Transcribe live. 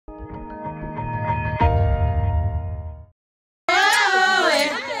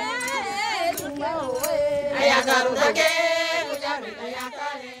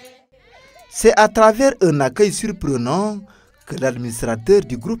C'est à travers un accueil surprenant que l'administrateur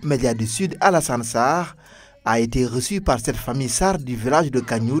du groupe Média du Sud, Alassane Sarr, a été reçu par cette famille Sarr du village de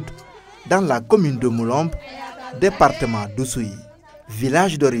Kagnout, dans la commune de Moulombe, département d'Oussouye.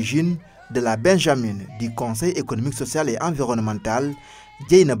 Village d'origine de la Benjamine du Conseil économique, social et environnemental,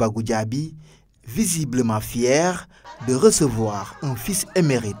 Dieynaba Goudiaby, visiblement fier de recevoir un fils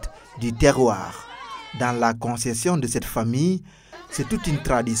émérite du terroir. Dans la concession de cette famille, c'est toute une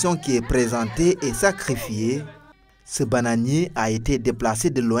tradition qui est présentée et sacrifiée. Ce bananier a été déplacé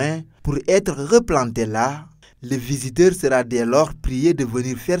de loin pour être replanté là. Le visiteur sera dès lors prié de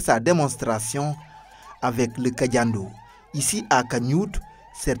venir faire sa démonstration avec le Kagnout. Ici à Kagnout,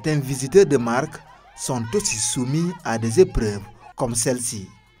 certains visiteurs de marque sont aussi soumis à des épreuves comme celle-ci.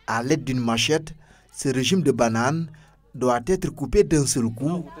 À l'aide d'une machette, ce régime de bananes doit être coupé d'un seul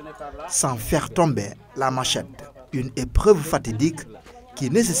coup sans faire tomber la machette. Une épreuve fatidique qui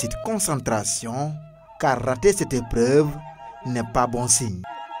nécessite concentration, car rater cette épreuve n'est pas bon signe.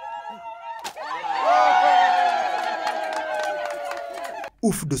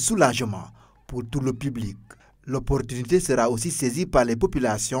 Ouf de soulagement pour tout le public. L'opportunité sera aussi saisie par les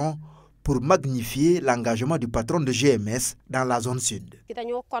populations pour magnifier l'engagement du patron de GMS dans la zone sud.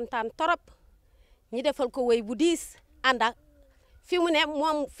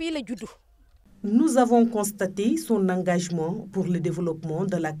 Nous avons constaté son engagement pour le développement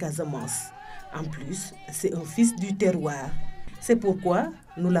de la Casamance. En plus, c'est un fils du terroir. C'est pourquoi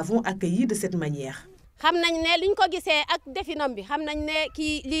nous l'avons accueilli de cette manière.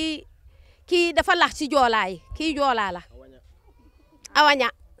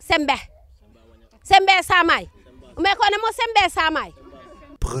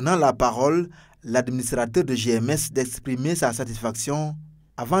 Prenant la parole, l'administrateur de GMS d'exprimer sa satisfaction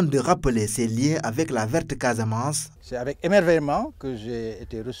avant de rappeler ses liens avec la verte Casamance. C'est avec émerveillement que j'ai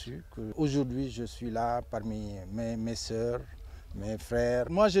été reçu. Aujourd'hui, je suis là parmi mes sœurs, mes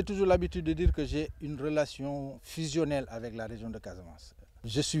frères. Moi, j'ai toujours l'habitude de dire que j'ai une relation fusionnelle avec la région de Casamance.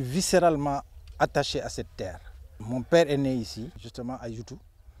 Je suis viscéralement attaché à cette terre. Mon père est né ici, justement à Youtou.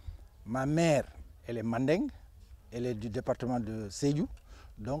 Ma mère, elle est Mandeng, elle est du département de Sédhiou.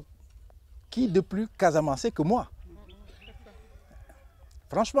 Donc, qui de plus Casamançais que moi?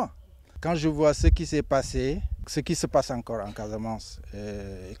 Franchement, quand je vois ce qui s'est passé, ce qui se passe encore en Casamance,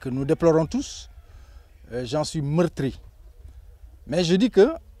 et que nous déplorons tous, j'en suis meurtri. Mais je dis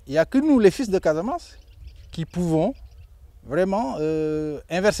qu'il n'y a que nous, les fils de Casamance, qui pouvons vraiment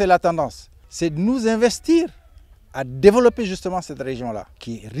inverser la tendance. C'est de nous investir à développer justement cette région-là,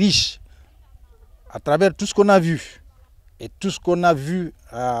 qui est riche à travers tout ce qu'on a vu. Et tout ce qu'on a vu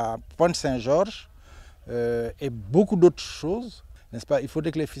à Pointe-Saint-Georges et beaucoup d'autres choses, n'est-ce pas? Il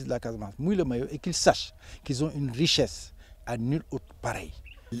faudrait que les fils de la Casamance mouillent le maillot et qu'ils sachent qu'ils ont une richesse à nul autre pareil.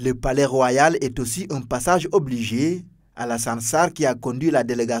 Le palais royal est aussi un passage obligé. Alassane Sarr, qui a conduit la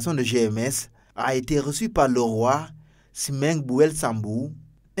délégation de GMS, a été reçu par le roi Simeng Bouel Sambou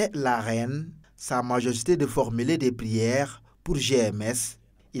et la reine, Sa Majesté, de formuler des prières pour GMS.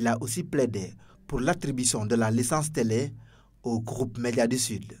 Il a aussi plaidé pour l'attribution de la licence télé au groupe Média du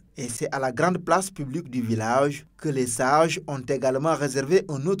Sud. Et c'est à la grande place publique du village que les sages ont également réservé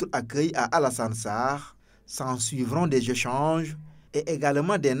un autre accueil à Alassane Sarr. S'en suivront des échanges et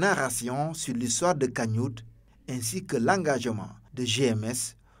également des narrations sur l'histoire de Kagnout ainsi que l'engagement de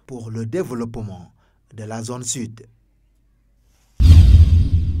GMS pour le développement de la zone sud.